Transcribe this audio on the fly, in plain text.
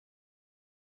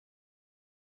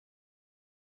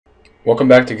Welcome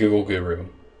back to Google Guru.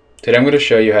 Today I'm going to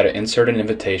show you how to insert an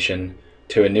invitation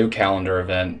to a new calendar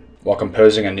event while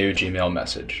composing a new Gmail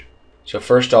message. So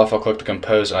first off, I'll click the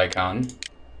compose icon.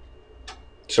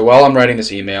 So while I'm writing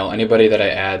this email, anybody that I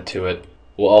add to it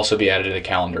will also be added to the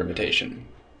calendar invitation.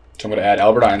 So I'm going to add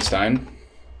Albert Einstein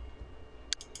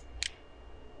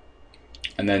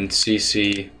and then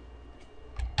CC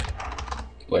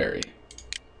Larry.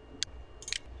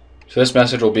 So this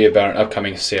message will be about an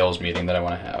upcoming sales meeting that I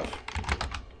want to have.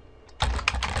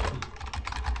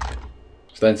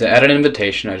 So then to add an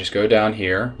invitation, I just go down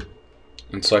here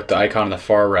and select the icon on the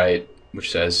far right, which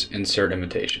says Insert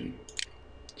Invitation.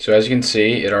 So as you can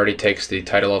see, it already takes the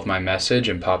title of my message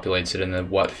and populates it in the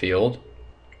What field.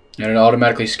 And it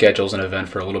automatically schedules an event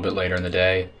for a little bit later in the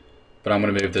day, but I'm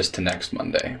going to move this to next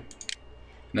Monday. And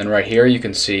then right here you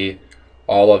can see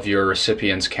all of your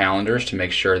recipients' calendars to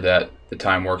make sure that the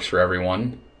time works for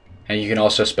everyone. And you can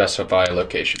also specify a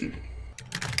location.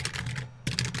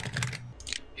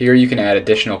 Here you can add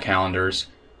additional calendars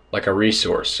like a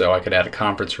resource, so I could add a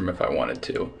conference room if I wanted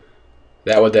to.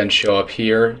 That would then show up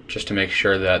here just to make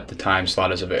sure that the time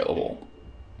slot is available.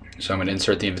 So I'm going to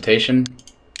insert the invitation,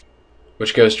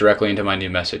 which goes directly into my new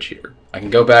message here. I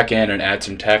can go back in and add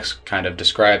some text kind of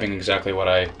describing exactly what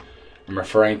I am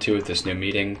referring to with this new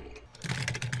meeting.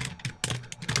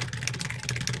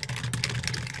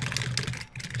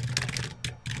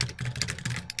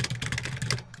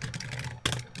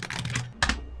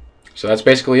 So that's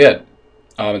basically it.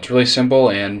 It's really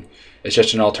simple, and it's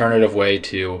just an alternative way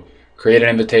to create an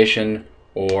invitation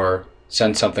or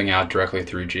send something out directly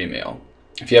through Gmail.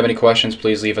 If you have any questions,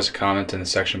 please leave us a comment in the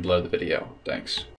section below the video. Thanks.